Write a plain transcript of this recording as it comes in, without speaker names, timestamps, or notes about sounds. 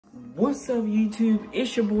What's up, YouTube?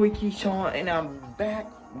 It's your boy Keyshawn, and I'm back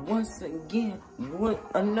once again with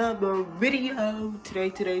another video.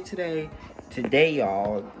 Today,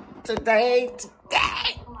 y'all. Today.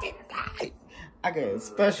 I got a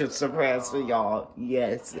special surprise for y'all.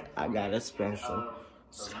 Yes, I got a special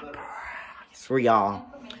surprise for y'all.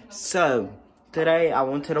 So, today I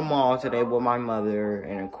went to the mall today with my mother,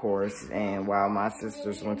 and of course, and while my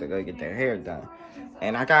sisters went to go get their hair done.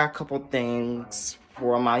 And I got a couple things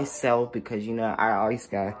for myself because, you know, I always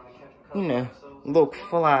got, you know, look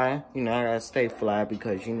fly. You know, I gotta stay fly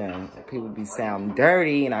because, you know, people be sounding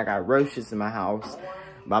dirty and I got roaches in my house.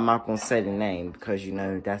 But I'm not gonna say the name because, you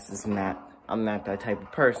know, that's just not, I'm not that type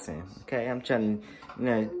of person. Okay, I'm trying to, you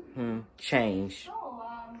know, change.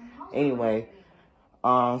 Anyway, so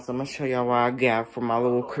I'm gonna show y'all what I got for my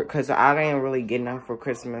little, cause I didn't really get nothing for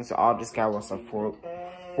Christmas. So all this got was a Foot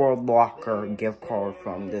Locker gift card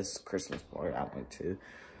from this Christmas party I went to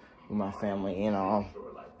with my family. And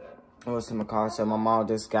what's in my car? So my mom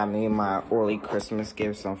just got me my early Christmas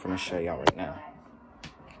gift, so I'm gonna show y'all right now.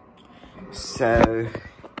 So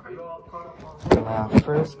my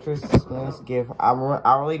first Christmas gift, I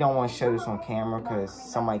really don't want to show this on camera because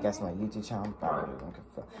somebody got my YouTube channel.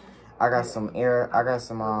 I got some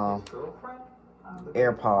AirPods.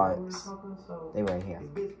 They right here.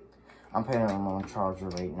 I'm putting them on charger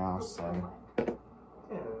right now, so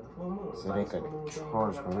they could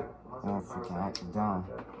charge me. I don't freaking act dumb.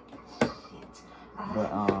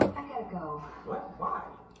 But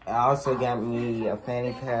I also got me a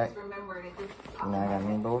fanny pack. You know, I got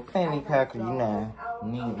me a little fanny pack, you know,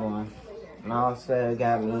 need one. And I also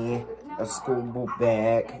got me a school book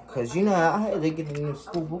bag, cause you know I had to get a new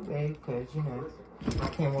school book bag, cause you know I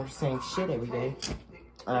can't wear the same shit every day.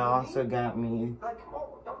 And I also got me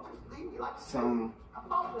some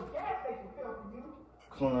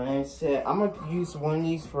cologne set. I'm gonna use one of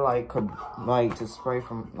these for like to spray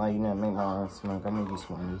from, like, you know, make my own smoke. I'm gonna use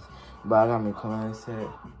one of these, but I got me a cologne set.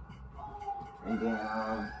 And then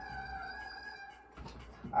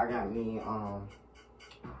I got me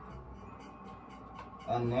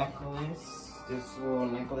a necklace. This little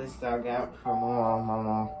necklace that I got from my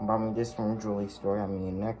mom bought me this from a jewelry store. I mean,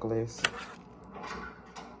 a necklace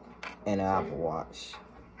and an Apple Watch.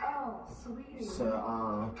 So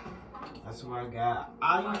that's what I got.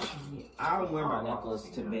 I don't wear my necklace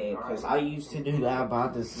to bed because I used to do that, but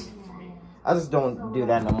I just don't do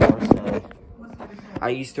that no more. So I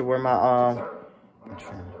used to wear my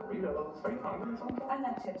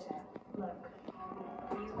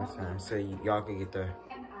so y'all can get the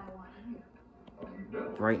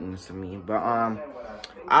brightness of me. But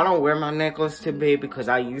I don't wear my necklace to bed because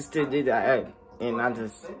I used to do that, and I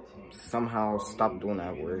just somehow stopped doing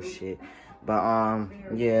that weird shit. But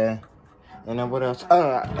yeah. And then what else?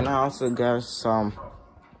 And I also got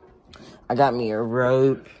I got me a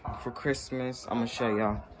robe for Christmas. I'm gonna show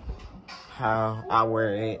y'all how I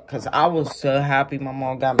wear it, cause I was so happy my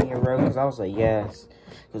mom got me a robe, cause I was like, yes,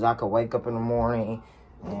 cause I could wake up in the morning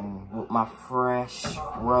and with my fresh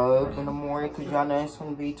robe in the morning, cause y'all know it's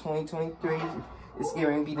gonna be 2023. It's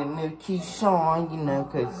gonna be the new Keyshawn, you know,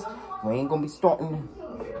 cause we ain't gonna be starting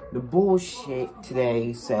the bullshit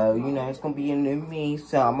today. So, you know, it's gonna be a new me.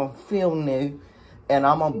 So I'm gonna feel new and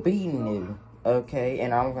I'm gonna be new, okay?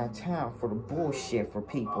 And I don't got time for the bullshit for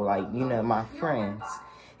people like, you know, my friends.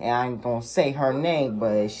 And I ain't gonna say her name,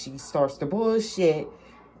 but if she starts the bullshit,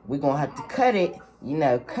 we gonna have to cut it. You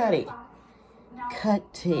know, cut it.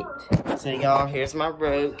 Cut it. So y'all, here's my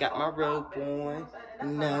robe. Got my robe on, you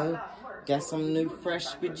know. Got some new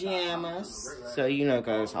fresh pajamas. So, you know,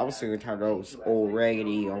 guys, I was sick and tired of those old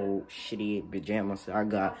raggedy, old shitty pajamas that I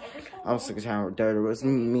got. I was sick and tired of those.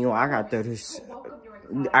 I got to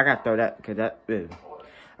throw that, cause I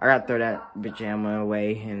got to throw that pajama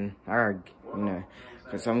away, and I got, you know,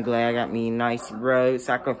 cause I'm glad I got me nice robes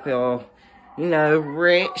so I can feel, you know,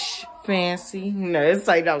 rich, fancy. You know, it's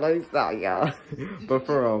like that lifestyle, y'all. But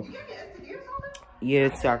for real.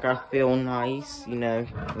 Yeah, so I can feel nice, you know,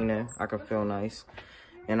 I can feel nice.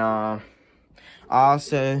 And I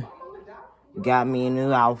also got me a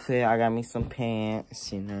new outfit. I got me some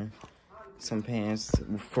pants, you know, some pants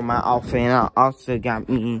for my outfit. And I also got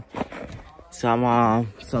me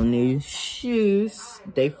some new shoes.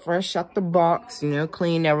 They fresh out the box, you know,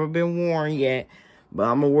 clean, never been worn yet. But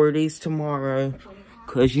I'm gonna wear these tomorrow,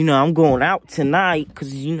 cause, you know, I'm going out tonight,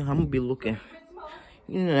 cause, you know, I'm gonna be looking,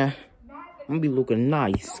 you know, I'm gonna be looking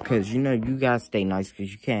nice, cause, you know, you gotta stay nice,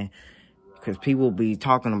 cause you can, cause people be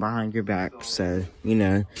talking behind your back. So, you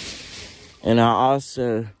know. And I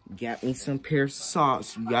also got me some pair of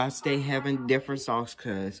socks. You gotta stay having different socks,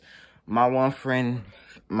 cause my one friend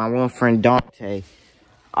Dante,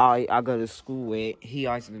 I go to school with, he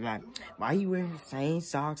always be like, why you wearing the same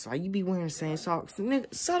socks? Why you be wearing the same socks?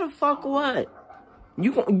 Nigga, so the fuck what?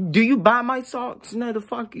 Do you buy my socks? No, the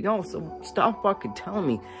fuck you don't. So stop fucking telling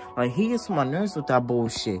me. Like, he gets on my nerves with that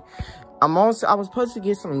bullshit. I was supposed to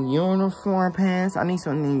get some uniform pants. I need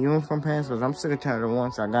some new uniform pants because I'm sick of tired of the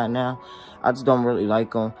ones I got now. I just don't really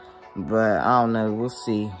like them. But I don't know. We'll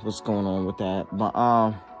see what's going on with that. But,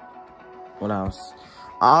 what else?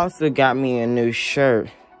 I also got me a new shirt.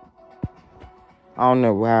 I don't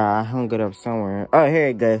know where. I hung it up somewhere. Oh, here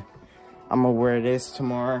it go. I'm gonna wear this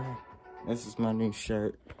tomorrow. This is my new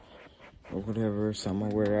shirt. Or whatever. So I'm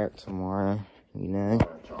gonna wear that tomorrow. You know?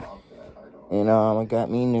 And I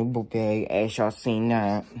got me a new book bag, as y'all seen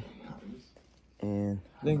that. And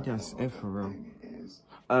I think that's it for real.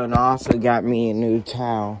 Oh, and I also got me a new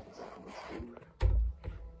towel.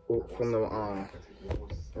 From the,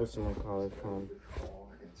 what's it called? From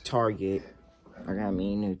Target. I got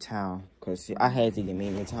me a new towel. Because, see, I had to get me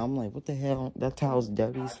a new towel. I'm like, what the hell? That towel's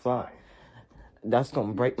dirty as fuck. That's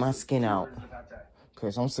gonna break my skin out.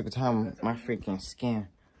 Because I'm sick of time my freaking skin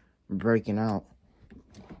breaking out.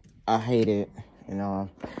 I hate it, you know.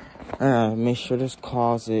 Make sure this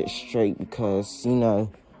closet is straight because, you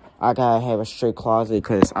know, I gotta have a straight closet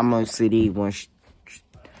because I'm OCD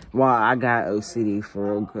well, I got OCD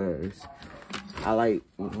for real because I like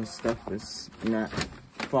when stuff is not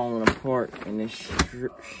falling apart and it's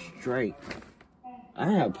straight.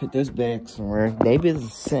 I have to put this back somewhere. They been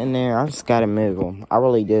sitting there. I just gotta move them. I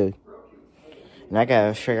really do. And I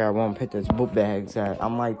gotta figure out where I'm gonna put those book bags at.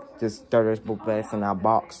 I'm like, just throw those book bags in that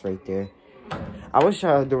box right there. I wish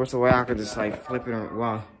there was a way I could just like flip it.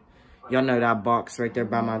 Well, y'all know that box right there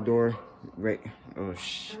by my door. Right. Oh,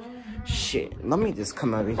 shit. Let me just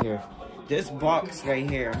come over here. This box right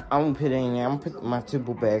here, I'm gonna put it in there. I'm gonna put my 2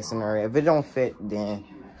 book bags in there. If it don't fit, then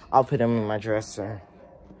I'll put them in my dresser.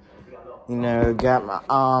 You know, got my,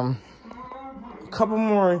 a couple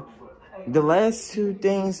more. The last 2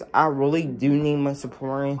 things I really do need most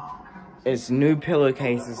important is new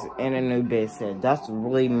pillowcases and a new bed set. That's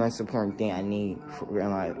really the most important thing I need for real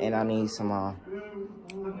life. And I need some, oh,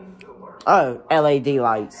 LED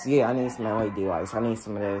lights. Yeah, I need some LED lights. I need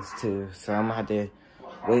some of those too. So I'm gonna have to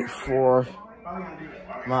wait for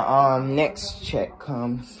my, next check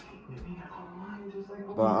comes.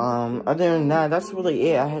 But, other than that, that's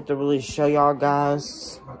really it. I had to really show y'all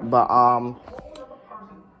guys. But,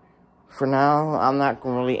 for now, I'm not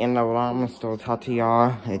going to really end the vlog. I'm going to still talk to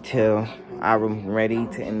y'all until I'm ready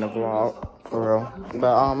to end the vlog, for real.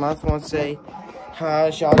 But, I just want to say,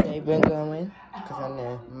 how's y'all day been going? Because I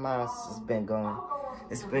know mine has been going.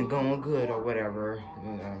 It's been going good or whatever,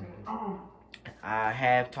 you know. I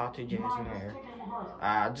have talked to Jasmine.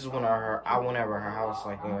 I just went over her house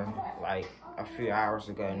like a few hours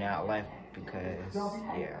ago. Now I left because,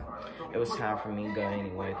 yeah, it was time for me to go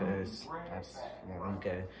anyway because that's when we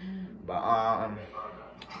go. But,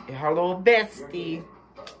 her little bestie,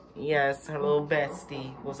 yes, her little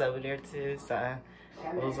bestie was over there too. So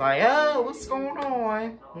I was like, oh, what's going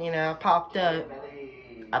on? You know, popped up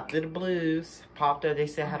after the blues. Popped up. They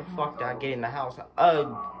said, how the fuck did I get in the house?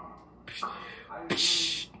 Oh,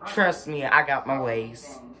 trust me, I got my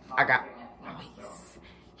ways. I got my ways.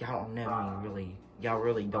 Y'all don't know me really. Y'all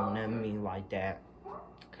really don't know me like that.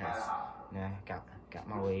 Cause, nah, got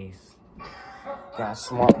my ways. Got a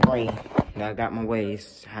smart brain. Now I got my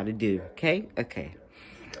ways how to do. Okay? Okay.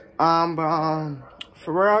 But,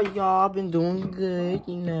 for real, y'all, I've been doing good,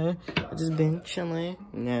 you know. I just been chilling,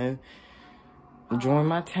 you know. Enjoying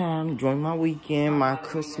my time, enjoying my weekend, my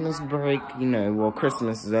Christmas break, you know. Well,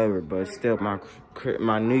 Christmas is over, but still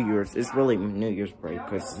my New Year's. It's really New Year's break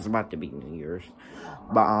because it's about to be New Year's.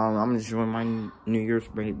 But, I'm enjoying my New Year's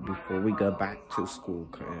break before we go back to school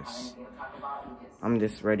because I'm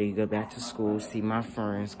just ready to go back to school, see my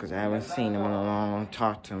friends because I haven't seen them in a long time,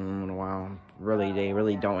 talked to them in a while. Really, they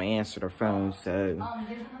really don't answer their phones, so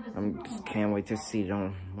I just can't wait to see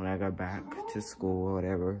them when I go back to school or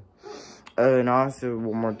whatever. And also,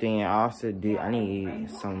 one more thing, I need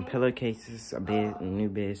some pillowcases, a new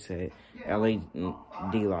bed set, LED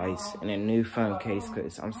lights, and a new phone case,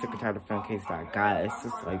 because I'm sick and tired of the phone case that I got. It's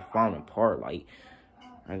just, like, falling apart, like,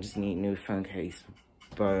 I just need a new phone case.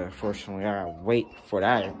 But, unfortunately, I gotta wait for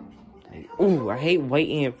that. Like, ooh, I hate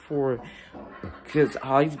waiting for, because I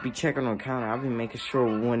always be checking on the counter. I've been making sure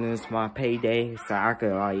when it's my payday, so I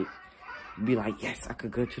could, like, be like, yes, I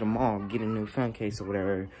could go to the mall and get a new phone case or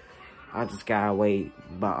whatever. I just gotta wait.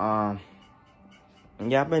 But,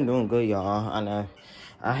 yeah, I've been doing good, y'all. I know.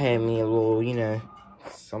 I had me a little, you know,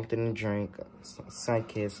 something to drink, sun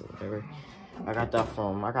kiss or whatever. I got that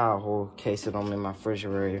from, I got a whole case of them in my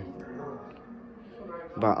refrigerator.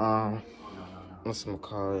 But, what's I'm gonna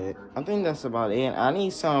call it? I think that's about it. I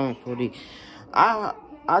need something for the... I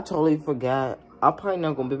totally forgot. I'm probably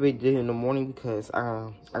not gonna be able to do it in the morning because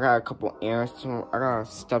I got a couple errands I got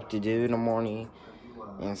stuff to do in the morning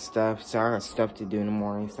and stuff. So I got stuff to do in the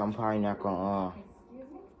morning. So I'm probably not gonna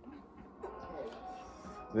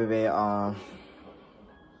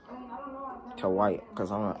to white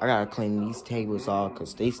because I gotta clean these tables off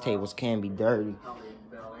because these tables can be dirty.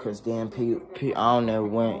 Cause then I don't know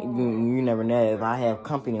when you never know if I have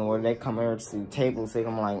company where they come here to the table, so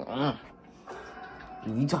I'm like,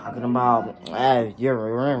 you talking about your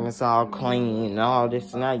room is all clean and all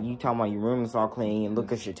this and that. You talking about your room is all clean and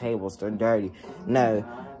look at your tables, they're dirty. No,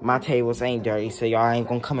 my tables ain't dirty, so y'all ain't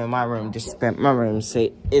gonna come in my room, disrespect my room, and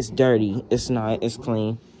say it's dirty. It's not, it's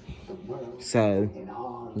clean. So,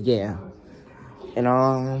 yeah. And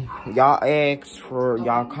y'all asked for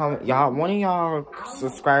one of y'all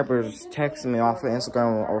subscribers texted me off of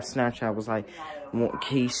Instagram or Snapchat was like,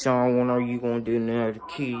 Keyshawn, when are you gonna do another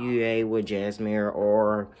QUA with Jasmine,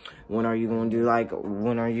 or when are you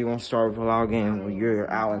gonna start vlogging when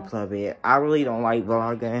you're out in Club Ed? I really don't like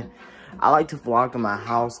vlogging. I like to vlog in my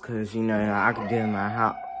house because you know I can do it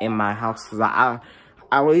in my house because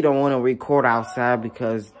I really don't want to record outside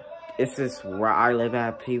because it's just where I live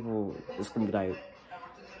at. People, it's gonna be like,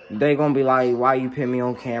 they gonna be like, why you put me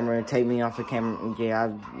on camera and take me off the camera? Yeah,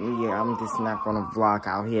 I'm just not gonna vlog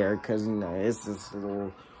out here because you know it's just a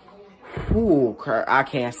little, I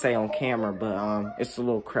can't say on camera, but it's a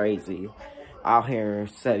little crazy out here.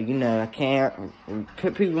 So you know I can't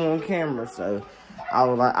put people on camera. So I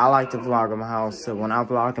like to vlog in my house. So when I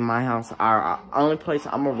vlog in my house, only place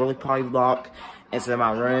I'm gonna really probably vlog is in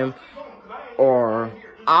my room, or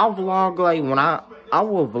I'll vlog like when I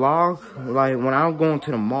will vlog like when I'm going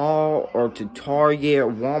to the mall or to Target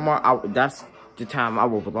or Walmart. That's the time I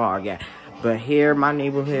will vlog at. But here, my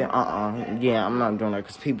neighborhood, yeah, I'm not doing that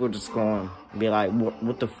because people just going to be like,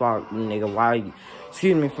 what the fuck, nigga, why you,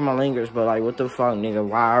 excuse me for my language, but like, what the fuck, nigga,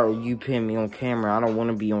 why are you putting me on camera? I don't want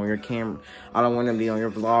to be on your camera. I don't want to be on your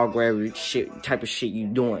vlog, whatever type of shit you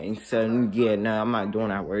doing. So, yeah, no, I'm not doing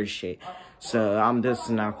that weird shit. So, I'm just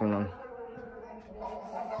not going to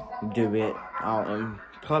do it out in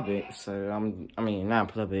public. So, not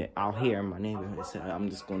public, out here in my neighborhood. So, I'm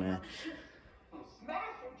just going to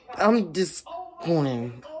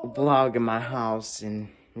vlog in my house and,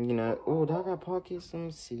 you know, oh, do I got pockets? Let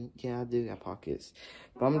me see. Yeah, I do got pockets.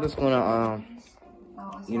 But I'm just gonna,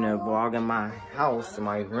 you know, vlog in my house, in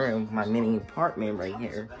my room, my mini apartment right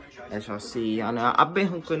here. As y'all see, I know I've been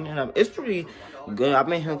hooking it up. It's pretty good. I've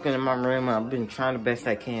been hooking in my room. I've been trying the best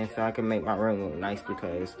I can so I can make my room look nice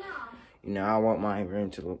because, you know, I want my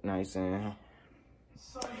room to look nice. And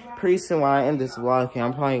pretty soon when I end this vlog,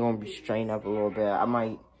 I'm probably gonna be straightened up a little bit. I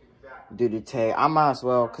might do the tag. I might as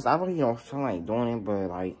well, because I really don't feel like doing it, but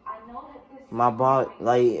like my body,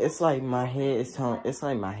 like it's like my head is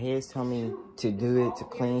telling me to do it, to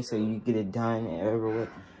clean so you get it done and over with.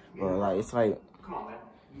 But like it's like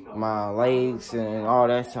my legs and all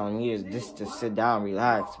that's telling me is just to sit down and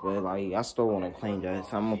relax. But like I still want to clean that,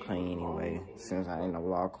 so I'm gonna clean anyway since I in the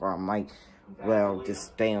vlog, or I might just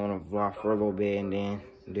stay on the vlog for a little bit and then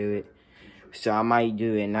do it. So I might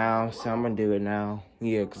do it now. So I'm going to do it now.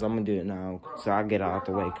 Yeah, because I'm going to do it now. So I get out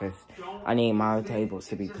the way because I need my tables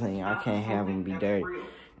to be clean. I can't have them be dirty.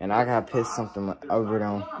 And I got to put something over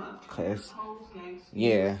them. Because,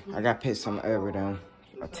 yeah, I got to put something over them.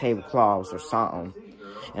 A tablecloths or something.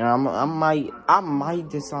 And I might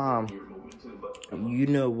just, you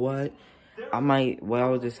know what? I might,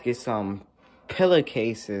 just get some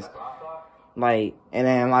pillowcases. Like, and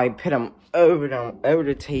then, like, put them over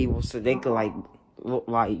the table so they could, like, look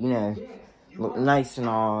like, you know, look nice and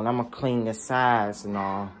all. And I'm going to clean the sides and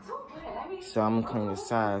all. So, I'm going to clean the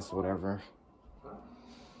sides, whatever.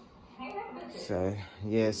 So,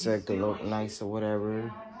 yeah, so it could look nice or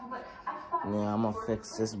whatever. And then I'm going to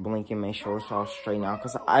fix this blink and make sure it's all straight out.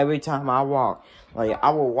 Because every time I walk, like, I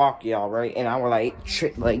will walk, y'all, right? And I will, like,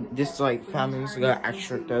 trip, like, just, like, 5 minutes ago, I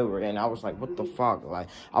tripped over. And I was like, what the fuck? Like,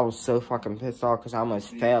 I was so fucking pissed off because I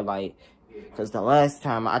almost fell, like, because the last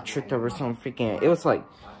time I tripped over some freaking, it was, like,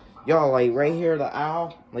 y'all, like, right here, the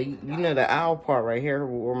owl. Like, you know the owl part right here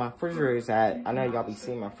where my refrigerator is at. I know y'all be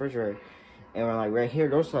seeing my refrigerator. And we're like, right here,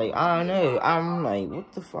 there's like, I don't know. I'm like,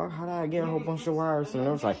 what the fuck? How did I get a whole bunch of wires? And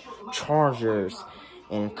there was like chargers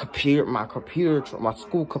and my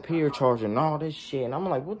school computer charger and all this shit. And I'm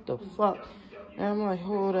like, what the fuck? And I'm like,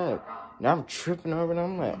 hold up. And I'm tripping over it.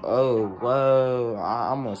 I'm like, oh, whoa.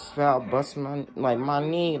 I'm gonna spout, busting my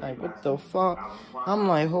knee. Like, what the fuck? I'm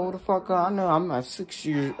like, hold the fuck up. I know I'm not 60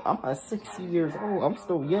 years old. I'm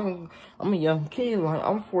still young. I'm a young kid. Like,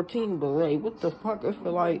 I'm 14, but like, what the fuck? I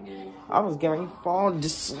feel like I was getting fall,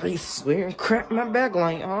 just like swear and crack my back.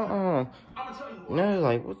 Like, No,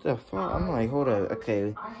 like, what the fuck? I'm like, hold up.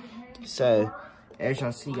 Okay. So, as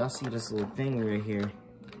y'all see this little thing right here.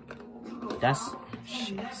 That's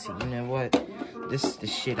shit. See, you know what? This is the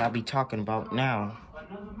shit I be talking about now.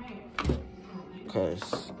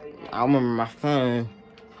 Cause I remember my phone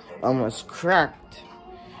almost cracked.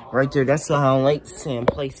 Right there, that's how I like seeing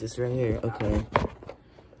places right here. Okay.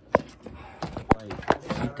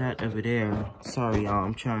 Like, keep that over there. Sorry, y'all.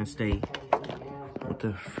 I'm trying to stay with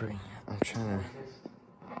the free. I'm trying to.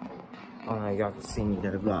 Oh, no, y'all can see me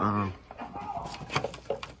there, but I'm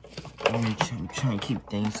trying to keep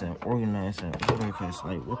things organized and order, cause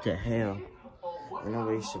like, what the hell?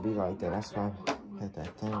 Nobody should be like that. That's why I had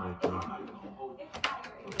that thing right there.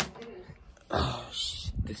 Oh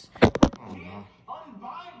shit! This. Oh no.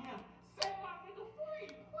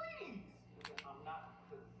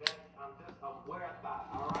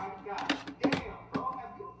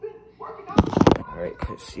 Alright,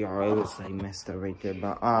 cause y'all, it was like messed up right there,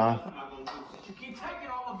 but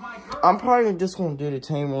I'm probably just gonna do the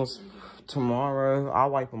tables tomorrow. I'll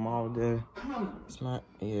wipe them all there. It's not,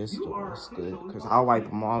 yeah, it's good, cause I'll wipe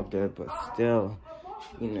them all there, but still,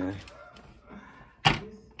 you know.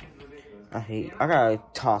 I gotta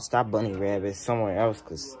toss that bunny rabbit somewhere else,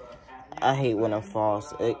 cause I hate when it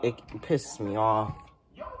falls. It pisses me off.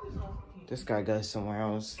 This guy goes somewhere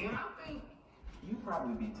else. You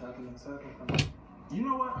probably be tucking and sucking from me. You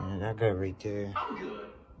know what? Yeah, that guy right there. I'm good.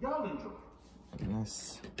 Y'all enjoy. And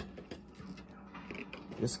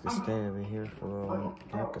this could stay over here for a while.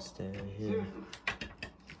 That could stay over here.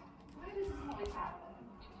 Why does this always happen?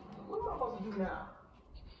 What am I supposed to do now?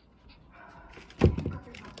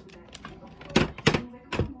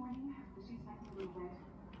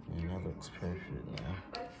 And that looks perfect now.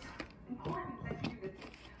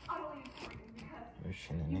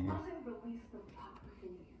 Pushing in there.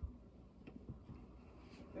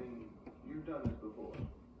 You've done this before.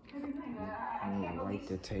 I'm gonna wipe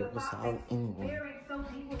the tables out anyway.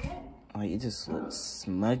 Like, it just looks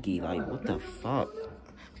smuggy. Like, what the fuck?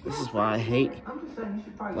 This is why I hate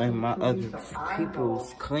when my other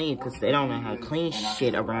people's clean, because they don't know how to clean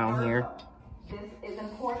shit around here.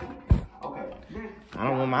 I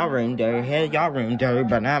don't want my room dirty. Hell, y'all room dirty,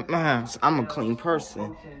 but not mine. I'm a clean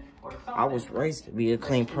person. I was raised to be a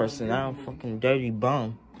clean person. I'm a fucking dirty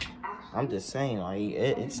bum. I'm just saying, like,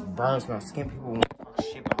 it burns my skin. People want to talk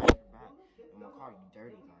shit behind your back. I'm gonna call you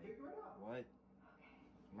dirty. Like, what?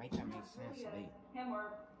 Make that make sense.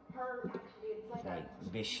 Like,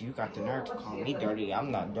 bitch, you got the nerve to call me dirty.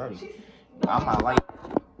 I'm not dirty. I'm not like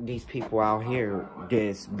these people out here.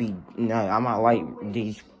 I'm not like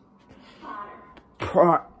these.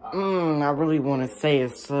 I really want to say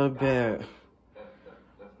it so bad.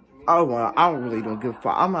 I really don't give a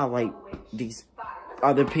fuck. I'm not like these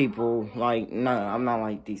other people. Like, no, I'm not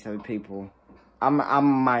like these other people. I'm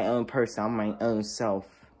my own person. I'm my own self.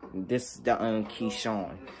 This is the own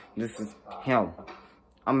Keyshawn. This is him.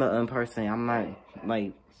 I'm the own person. I'm not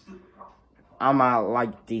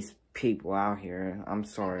like these people out here. I'm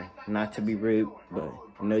sorry. Not to be rude, but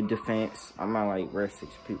no defense. I'm not like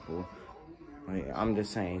racist people. Like, I'm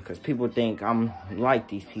just saying, because people think I'm like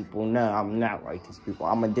these people. No, I'm not like these people.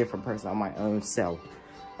 I'm a different person. I'm my own self.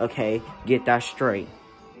 Okay? Get that straight.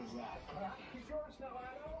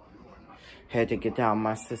 Had to get that out of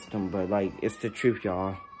my system, but, like, it's the truth,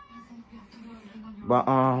 y'all. But,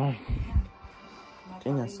 I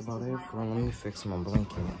think that's about it for Let me fix my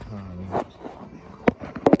blanket.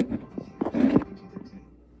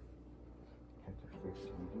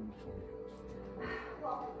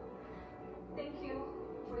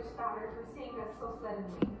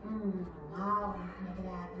 I always make it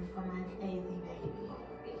happen for my Stacey baby.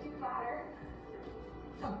 Thank you, Father.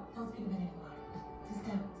 Don't speak of it anymore. Just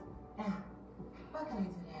don't. Now, what can I do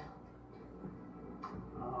now?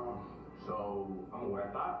 So I'm gonna wear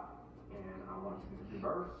a thought, and I want you to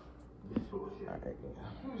reverse this bullshit.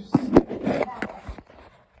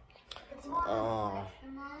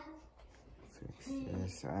 Fix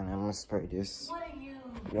this, and I'm gonna spray this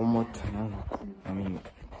one more time. I mean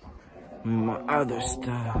my other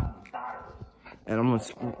stuff. And I'm gonna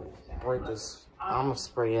spray this. I'm gonna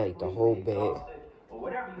spray like the whole bed. Or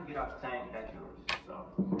whatever you get out the tank, that's yours. So,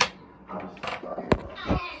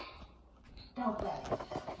 Don't let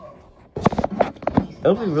it.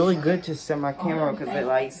 It'll be really good to set my camera because it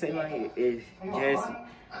like say like it just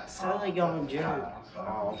so like y'all just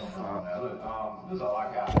oh fuck. This is all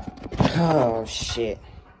I got. Oh shit.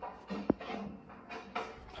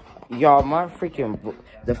 Y'all, the freaking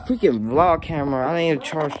vlog camera, I didn't even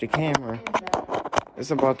charge the camera.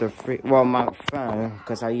 It's about the my phone,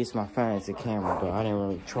 because I use my phone as a camera, but I didn't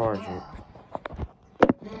really charge it.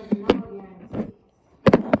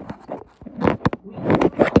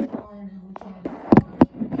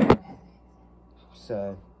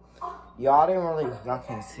 So, y'all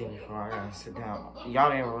can't see me before I gotta sit down. Y'all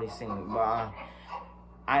didn't really see me, but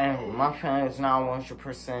my phone is not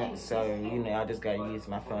 100%, so, you know, I just gotta use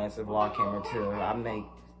my phone as a vlog camera till I make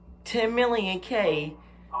 10 million K.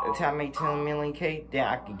 The time I make 10 million K, then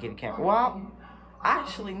I can get a camera. Well,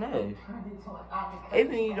 actually, no.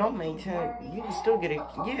 Even if you don't make 10, you can still get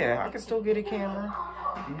I can still get a camera.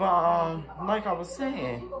 But, like I was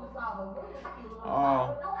saying, what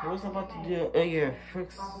was I about to do?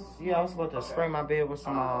 I was about to spray my bed with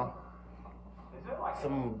some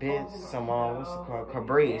beds, what's it called?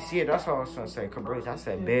 Cabrice. Yeah, that's what I was trying to say, Cabrice. I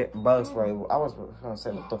said bug spray. I was trying to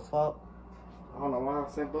say, what the fuck? I don't know why I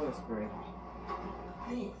said bug spray.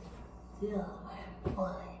 This silver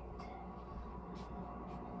bullet.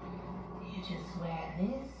 You just wear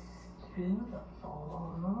this through the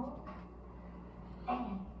full moon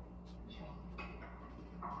and drink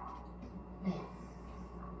this.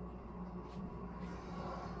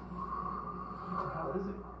 What the hell is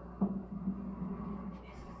it?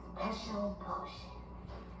 It's a special potion.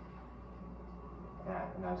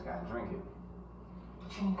 Yeah, and I just gotta drink it.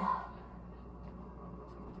 Drink up.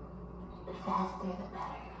 The faster the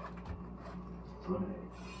better. It's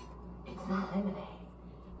lemonade. It's not lemonade.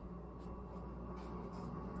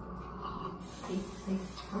 See?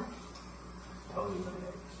 Huh? Totally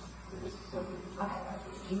lemonade. It's simply. Okay,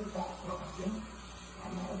 give it back. See?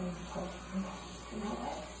 I'm not really close. Okay. You know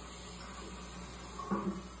what?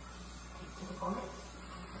 Take to the bullet.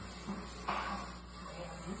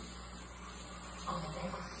 On the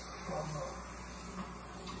next full moon.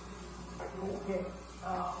 Okay.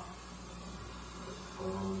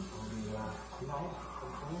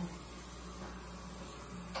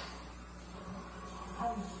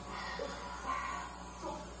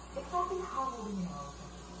 Exactly how will we know?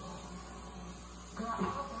 Girl, I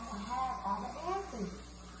don't have all the answers.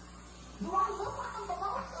 Do I look like I'm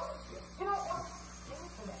supposed to? You know what?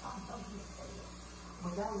 Answer that. I'm so here for you.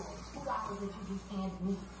 Well, those $2 that you just handed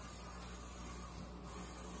me.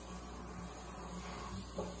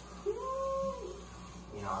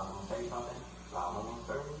 You know, I was gonna say something. While I'm on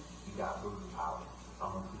service, you got brutal power. So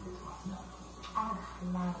I'm gonna keep this to myself. I got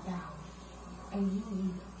a lot of dollars. And you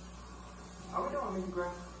need them. How we doing, Mr.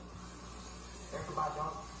 Gray? Everybody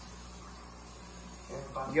on?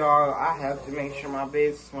 Everybody? Y'all, I have to make sure my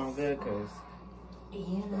bed smells good, because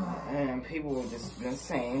You know. and people have just been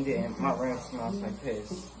saying that my room smells like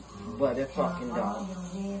piss. But it fucking don't.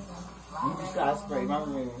 You just gotta spray my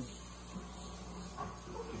room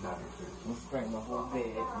She's not here, sir. and spray my whole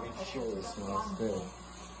bed and make sure it smells good.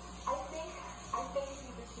 I think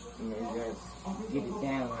And then just get it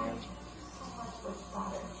down there.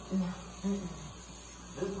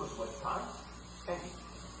 This was what time? Hey.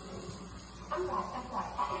 I'm sorry.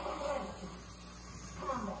 Come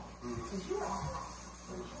on back. Because you act like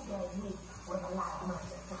what you gave me was a lot of money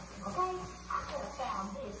or something, okay? I could have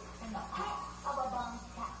found this in the back of a bum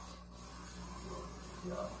couch.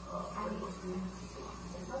 I need you.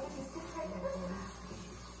 Look at this different.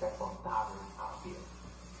 That's on dollars out here.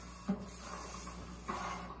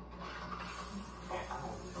 And I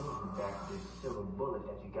want to give you back this silver bullet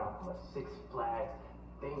that you got from a Six Flags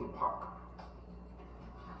theme park.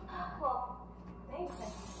 Well, thanks.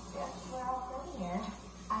 That's where I'll go here.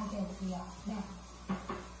 I guess we are now.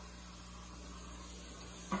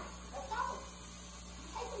 Let's go.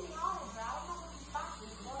 Hey, to be honest, bro, I don't know what you thought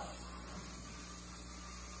this was.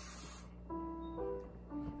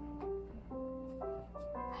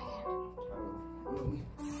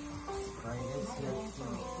 Spray this next to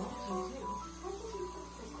me.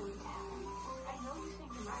 I know you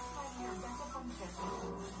think the right side here, that's a function.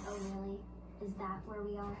 Oh, really? Is that where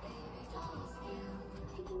we are?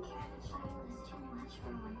 Taking care of a child is too much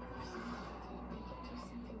for one person. We can do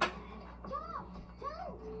something good. Stop!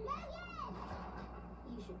 Don't! Not yet!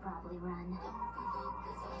 You should probably run.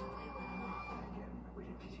 Again,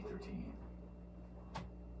 rated PG-13.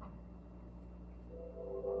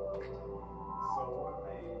 So what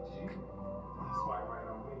made you swipe right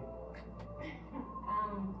on me?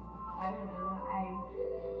 I don't know.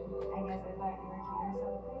 I guess I thought you were cute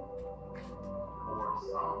or something. Or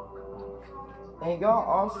something. And y'all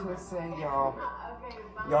also say y'all, Okay,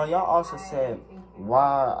 Y'all also said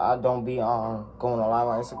why I don't be going live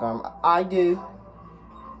on Instagram. I do.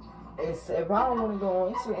 It's if I don't want to go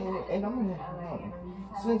on Instagram, and I'm gonna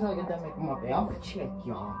as soon as I get that make my pay, I'm gonna check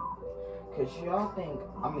y'all. Cause y'all think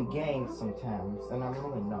I'm a gang sometimes, and I'm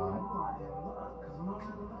really not.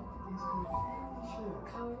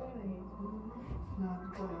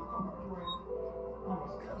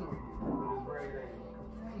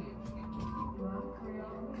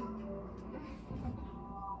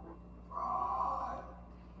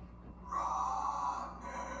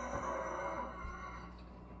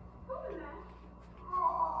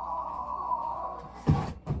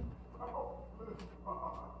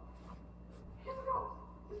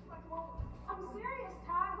 I'm serious,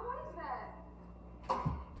 Todd. Who is that?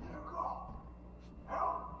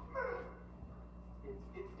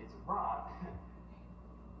 It's Rod.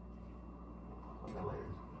 What's that later?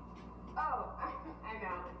 Oh, I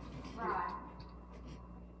know. Rod.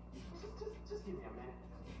 Just give me a minute.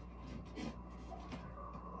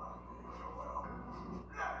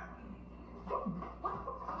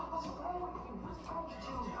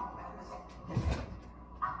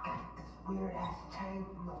 Weird ass chain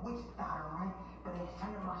from the witch daughter, right? But it's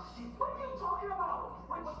turning my shit. What are you talking about?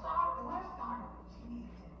 Witch daughter, the witch daughter. She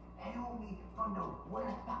needs to help me from the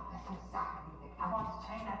weird stuff that's inside me. I bought this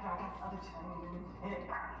chain after I got the other chain, and it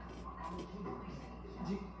burned. I need you to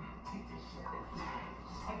take this shit out.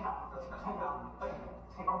 Take it off. Take it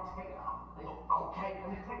off. Take it off. Okay, let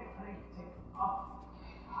me take it off.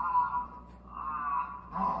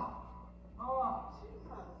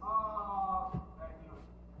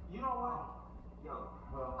 You know what? Yo,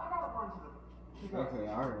 well, I gotta run to the. Okay,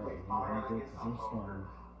 alright. I'm sorry.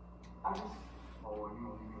 I just. Oh,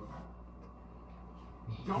 you.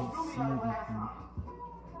 Don't do me like last time.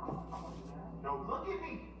 No, look at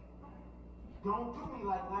me. Don't do me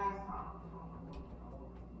like last time.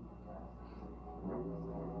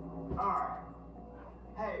 Alright.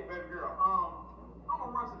 Hey, baby girl, I'm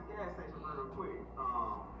gonna run to the gas station real quick.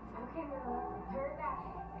 Okay, Mama. Hurry back.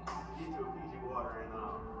 Get you a Fiji water and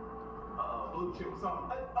blue chip or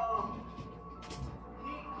something.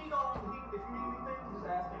 He if you need anything, just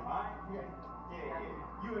ask him, alright? Yeah.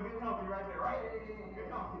 You in good company right there, right? Good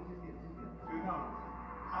company. Good company.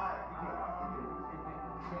 Alright,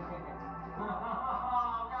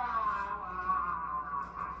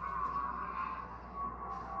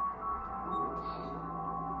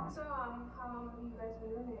 So, how long have you guys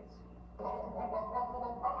been roommates?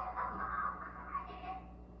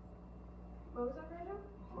 What was that, Virgil?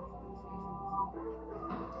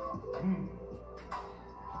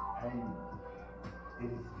 Hey,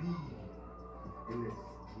 it is me. It is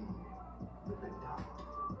me. With the dark.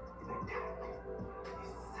 The dark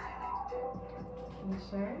is silent. You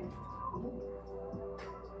sure?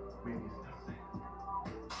 Maybe it's not silent.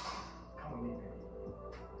 Come with me, baby.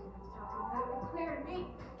 Talking loud and clear to me.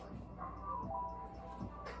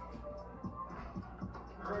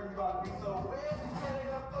 Girl, you about to be so wet. You can't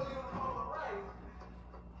even throw you on the right.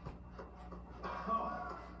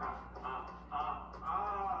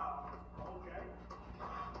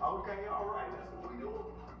 Okay, all right. That's what we doing.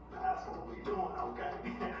 That's what we doing. Okay.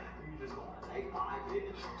 You just gonna take my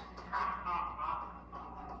bitch.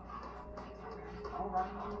 All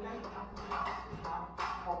right. Okay.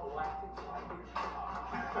 Prophylactic.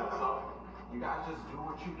 So you guys just do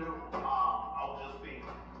what you do. I'll just be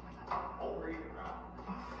over here.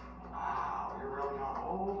 Wow, you're really on.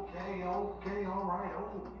 Okay, all right. Oh,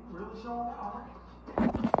 you really showing out.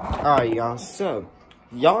 Alright, y'all. So,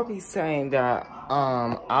 y'all be saying that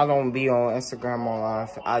I don't be on Instagram on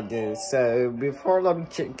live. I do. So before let me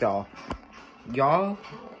check y'all. Y'all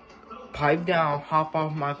pipe down, hop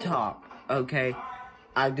off my top. Okay.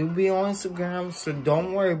 I do be on Instagram, so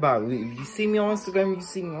don't worry about it. If you see me on Instagram, you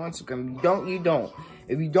see me on Instagram. If you don't, you don't.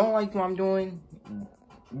 If you don't like what I'm doing,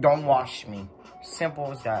 don't watch me.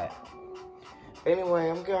 Simple as that. Anyway,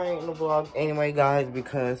 I'm getting in the vlog anyway, guys,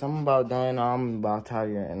 because I'm about done. I'm about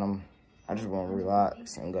tired, and I just want to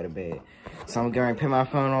relax and go to bed. So I'm getting ready to put my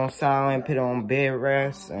phone on silent, put it on bed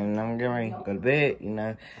rest, and I'm getting ready to go to bed, you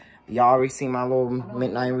know. Y'all already seen my little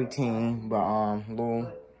midnight routine, but,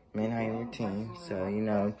 so, you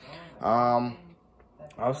know.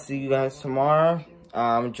 I'll see you guys tomorrow.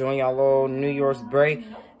 Enjoy y'all little New Year's break,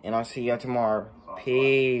 and I'll see y'all tomorrow.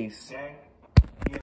 Peace.